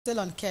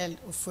Still on Kel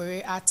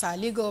Ufure Atta,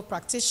 legal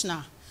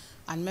practitioner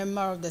and member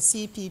of the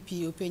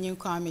CPP Opinion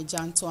Kwame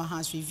Jantua,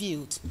 has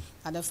revealed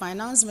that the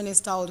finance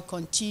minister would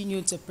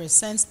continue to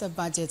present the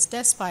budget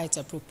despite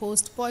a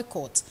proposed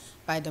boycott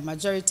by the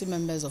majority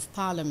members of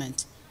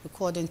parliament.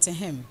 According to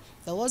him,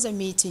 there was a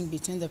meeting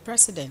between the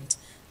president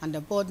and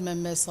the board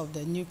members of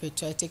the New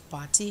Patriotic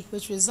Party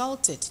which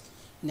resulted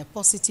in a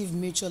positive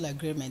mutual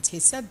agreement. He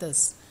said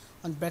this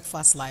on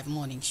Breakfast Live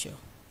morning show.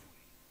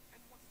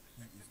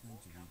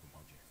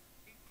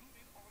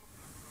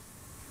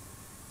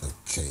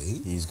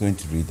 Okay. He's going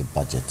to read the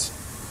budget.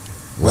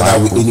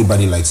 Whether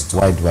anybody likes it.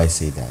 Why do I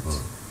say that?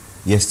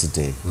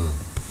 Yesterday,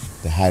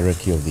 the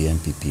hierarchy of the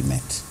NPP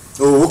met.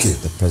 Oh, okay.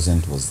 The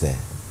president was there.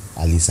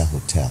 Alisa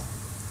Hotel.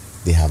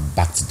 They have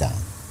backed down.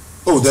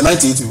 Oh, the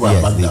 98 people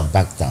have backed down. They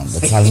backed down.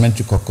 The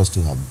parliamentary caucus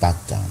too have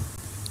backed down.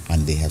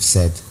 And they have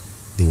said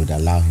they would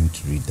allow him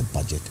to read the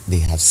budget. They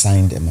have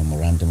signed a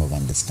memorandum of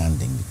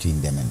understanding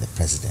between them and the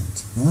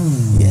president.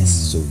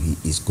 Yes, so he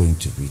is going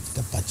to read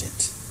the budget.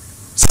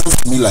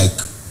 Sounds to me like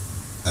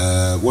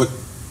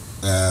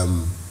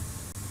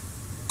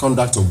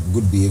conduct of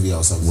good behavior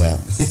or something. Well,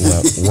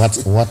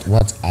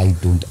 what I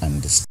don't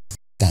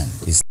understand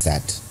is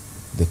that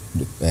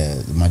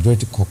the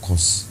majority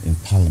caucus in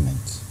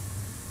parliament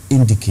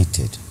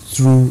indicated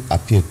through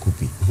Apia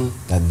Kupi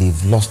that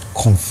they've lost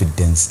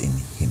confidence in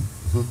him.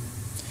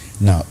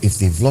 Now, if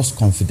they've lost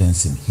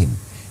confidence in him,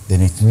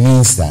 then it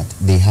means that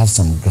they have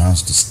some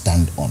grounds to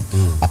stand on,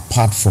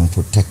 apart from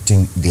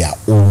protecting their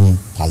own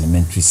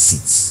parliamentary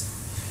seats.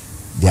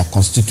 Their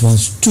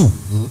constituents too,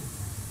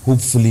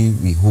 hopefully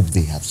we hope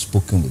they have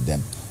spoken with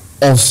them,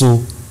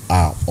 also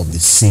are of the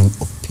same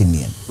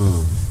opinion.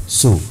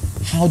 So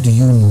how do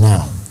you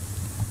now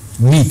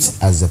meet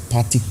as a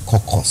party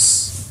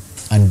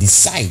caucus and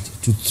decide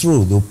to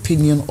throw the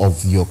opinion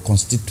of your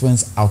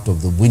constituents out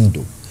of the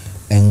window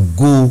and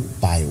go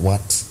by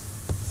what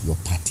your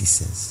party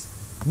says?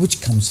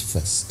 Which comes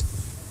first?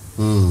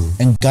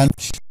 And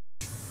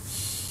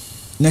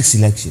next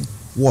election,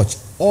 watch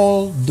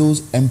all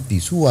those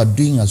MPs who are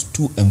doing us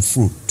to and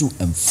fro,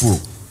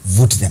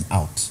 vote them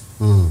out.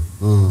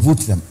 Vote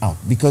them out,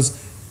 because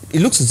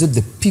it looks as if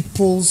the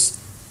people's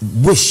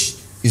wish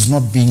is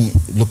not being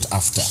looked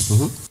after.